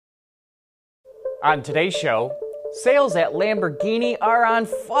On today's show, sales at Lamborghini are on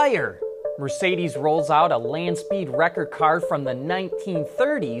fire. Mercedes rolls out a land speed record car from the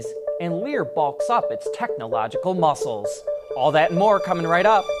 1930s, and Lear bulks up its technological muscles. All that and more coming right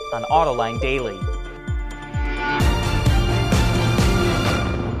up on Autoline Daily.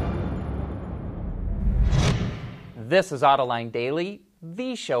 This is Autoline Daily,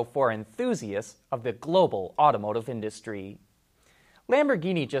 the show for enthusiasts of the global automotive industry.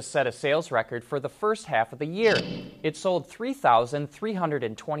 Lamborghini just set a sales record for the first half of the year. It sold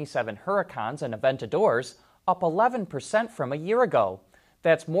 3,327 Huracans and Aventadors, up 11% from a year ago.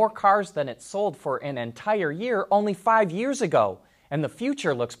 That's more cars than it sold for an entire year only 5 years ago, and the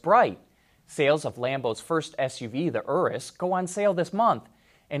future looks bright. Sales of Lambo's first SUV, the Urus, go on sale this month,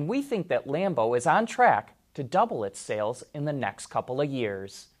 and we think that Lambo is on track to double its sales in the next couple of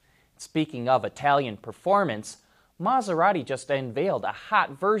years. Speaking of Italian performance, Maserati just unveiled a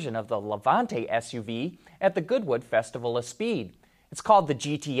hot version of the Levante SUV at the Goodwood Festival of Speed. It's called the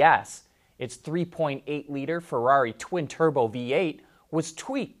GTS. Its 3.8-liter Ferrari twin-turbo V8 was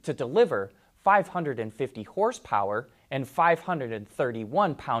tweaked to deliver 550 horsepower and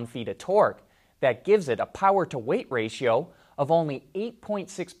 531 pound-feet of torque. That gives it a power-to-weight ratio of only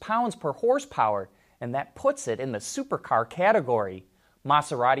 8.6 pounds per horsepower, and that puts it in the supercar category.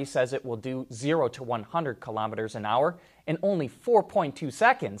 Maserati says it will do 0 to 100 kilometers an hour in only 4.2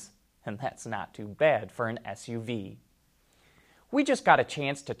 seconds, and that's not too bad for an SUV. We just got a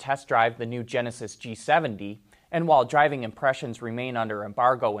chance to test drive the new Genesis G70, and while driving impressions remain under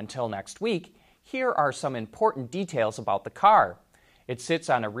embargo until next week, here are some important details about the car. It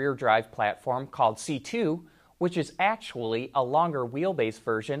sits on a rear drive platform called C2, which is actually a longer wheelbase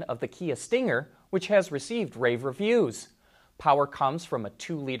version of the Kia Stinger, which has received rave reviews. Power comes from a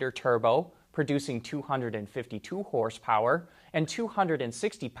 2-liter turbo, producing 252 horsepower and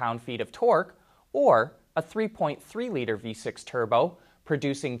 260 pound-feet of torque, or a 3.3-liter V6 turbo,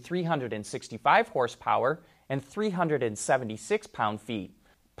 producing 365 horsepower and 376 pound-feet.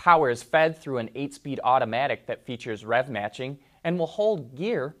 Power is fed through an 8-speed automatic that features rev matching and will hold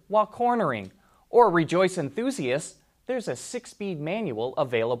gear while cornering. Or rejoice enthusiasts, there's a 6-speed manual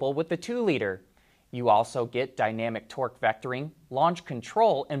available with the 2-liter. You also get dynamic torque vectoring, launch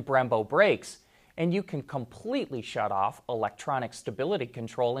control, and Brembo brakes. And you can completely shut off electronic stability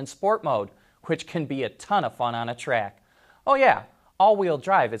control in sport mode, which can be a ton of fun on a track. Oh yeah, all-wheel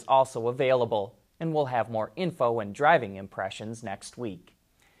drive is also available, and we'll have more info and driving impressions next week.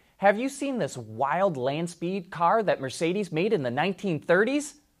 Have you seen this wild land speed car that Mercedes made in the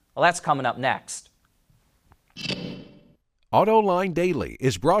 1930s? Well, that's coming up next. Autoline Daily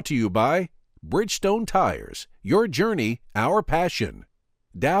is brought to you by Bridgestone Tires, your journey, our passion.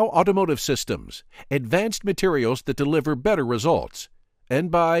 Dow Automotive Systems, advanced materials that deliver better results.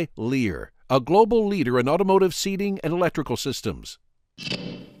 And by Lear, a global leader in automotive seating and electrical systems.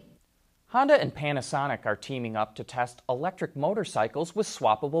 Honda and Panasonic are teaming up to test electric motorcycles with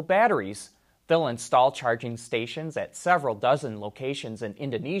swappable batteries. They'll install charging stations at several dozen locations in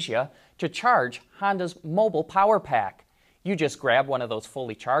Indonesia to charge Honda's mobile power pack. You just grab one of those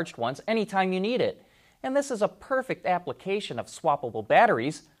fully charged ones anytime you need it. And this is a perfect application of swappable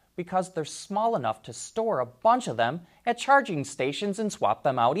batteries because they're small enough to store a bunch of them at charging stations and swap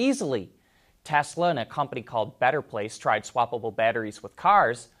them out easily. Tesla and a company called Better Place tried swappable batteries with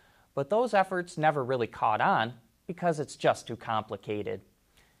cars, but those efforts never really caught on because it's just too complicated.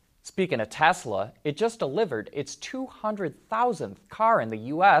 Speaking of Tesla, it just delivered its 200,000th car in the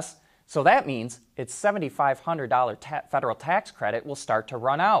U.S., so that means its $7,500 federal tax credit will start to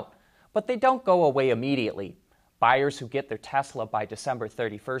run out. But they don't go away immediately. Buyers who get their Tesla by December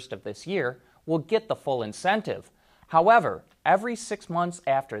 31st of this year will get the full incentive. However, every 6 months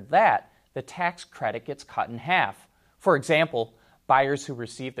after that, the tax credit gets cut in half. For example, buyers who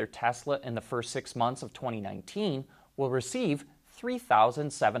receive their Tesla in the first 6 months of 2019 will receive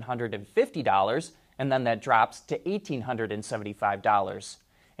 $3,750, and then that drops to $1,875.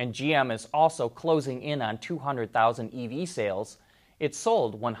 And GM is also closing in on 200,000 EV sales. It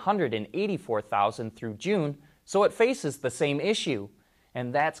sold 184,000 through June, so it faces the same issue.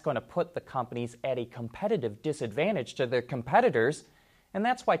 And that's going to put the companies at a competitive disadvantage to their competitors, and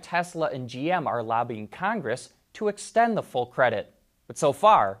that's why Tesla and GM are lobbying Congress to extend the full credit. But so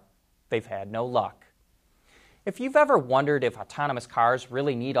far, they've had no luck. If you've ever wondered if autonomous cars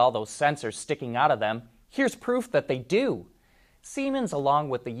really need all those sensors sticking out of them, here's proof that they do. Siemens, along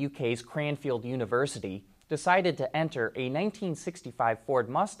with the UK's Cranfield University, decided to enter a 1965 Ford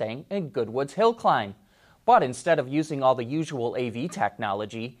Mustang in Goodwood's hill climb. But instead of using all the usual AV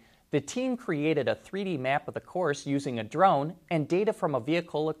technology, the team created a 3D map of the course using a drone and data from a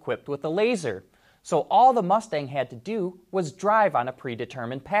vehicle equipped with a laser. So all the Mustang had to do was drive on a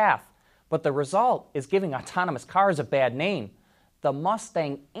predetermined path. But the result is giving autonomous cars a bad name. The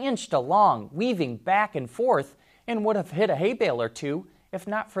Mustang inched along, weaving back and forth, and would have hit a hay bale or two if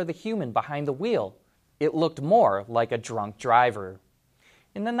not for the human behind the wheel. It looked more like a drunk driver.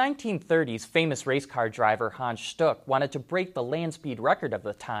 In the 1930s, famous race car driver Hans Stuck wanted to break the land speed record of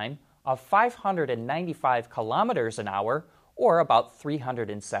the time of 595 kilometers an hour, or about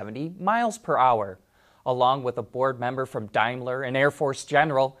 370 miles per hour. Along with a board member from Daimler, an Air Force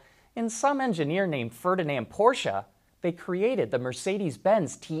general, and some engineer named Ferdinand Porsche, they created the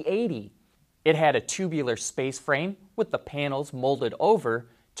Mercedes-Benz T80. It had a tubular space frame with the panels molded over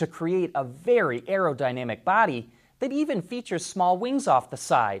to create a very aerodynamic body that even features small wings off the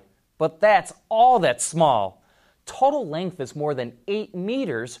side. But that's all that's small. Total length is more than 8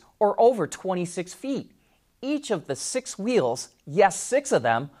 meters or over 26 feet. Each of the 6 wheels, yes, 6 of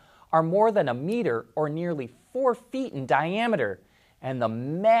them, are more than a meter or nearly 4 feet in diameter. And the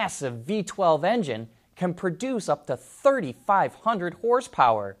massive V12 engine can produce up to 3,500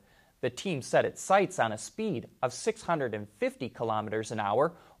 horsepower. The team set its sights on a speed of 650 kilometers an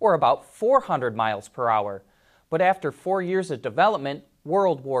hour, or about 400 miles per hour. But after 4 years of development,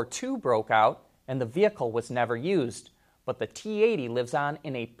 World War II broke out, and the vehicle was never used. But the T80 lives on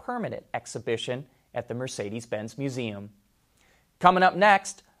in a permanent exhibition at the Mercedes-Benz Museum. Coming up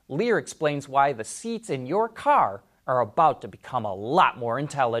next, Lear explains why the seats in your car are about to become a lot more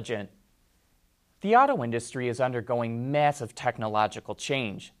intelligent. The auto industry is undergoing massive technological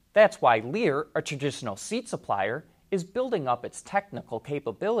change. That's why Lear, a traditional seat supplier, is building up its technical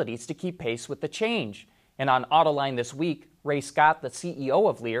capabilities to keep pace with the change. And on Autoline this week, Ray Scott, the CEO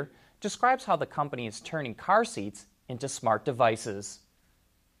of Lear, describes how the company is turning car seats into smart devices.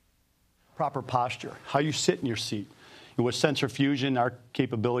 Proper posture, how you sit in your seat. And with sensor fusion, our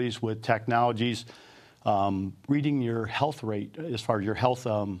capabilities with technologies, reading your health rate as far as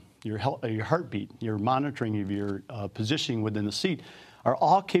your heartbeat, your monitoring of your positioning within the seat, are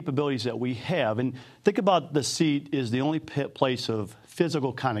all capabilities that we have. And think about the seat is the only place of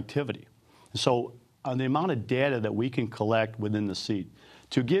physical connectivity. So the amount of data that we can collect within the seat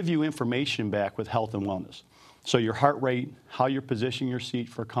to give you information back with health and wellness. So your heart rate, how you're positioning your seat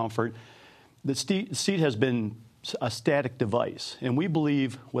for comfort. The seat has been a static device, and we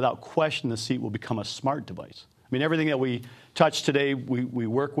believe without question the seat will become a smart device. I mean, everything that we touch today, we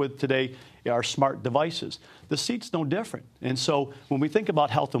work with today are smart devices. The seat's no different. And so when we think about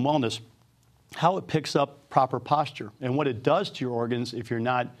health and wellness, how it picks up proper posture and what it does to your organs if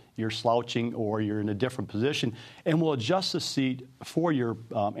you're slouching or you're in a different position, and will adjust the seat for your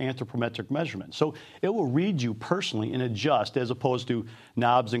anthropometric measurement. So it will read you personally and adjust, as opposed to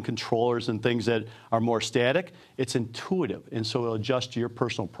knobs and controllers and things that are more static. It's intuitive, and so it'll adjust to your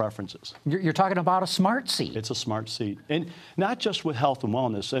personal preferences. You're talking about a smart seat. It's a smart seat. And not just with health and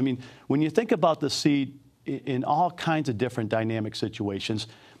wellness. I mean, when you think about the seat in all kinds of different dynamic situations,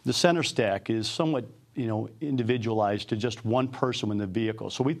 the center stack is somewhat individualized to just one person in the vehicle.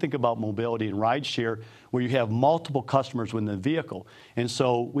 So we think about mobility and rideshare where you have multiple customers within the vehicle. And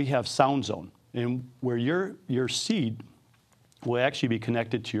so we have Sound Zone, and where your seat will actually be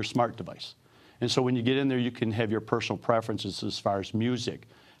connected to your smart device. And so when you get in there, you can have your personal preferences as far as music,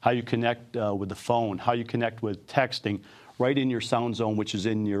 how you connect with the phone, how you connect with texting, right in your Sound Zone, which is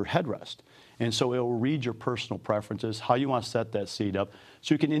in your headrest. And so it will read your personal preferences, how you want to set that seat up,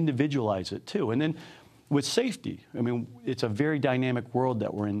 so you can individualize it too. And then with safety, I mean, it's a very dynamic world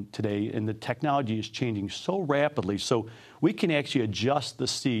that we're in today, and the technology is changing so rapidly, so we can actually adjust the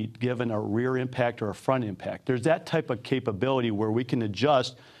seat given a rear impact or a front impact. There's that type of capability where we can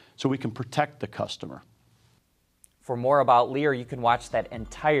adjust so we can protect the customer. For more about Lear, you can watch that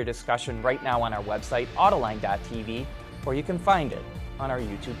entire discussion right now on our website, Autoline.tv, or you can find it on our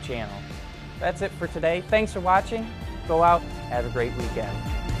YouTube channel. That's it for today. Thanks for watching. Go out, have a great weekend.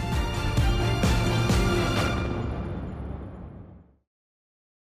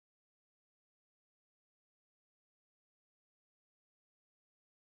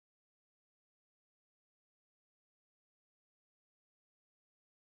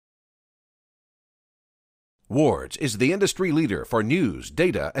 Wards is the industry leader for news,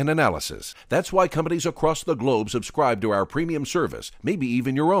 data, and analysis. That's why companies across the globe subscribe to our premium service, maybe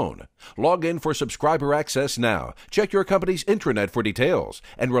even your own. Log in for subscriber access now. Check your company's intranet for details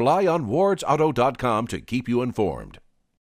and rely on wardsauto.com to keep you informed.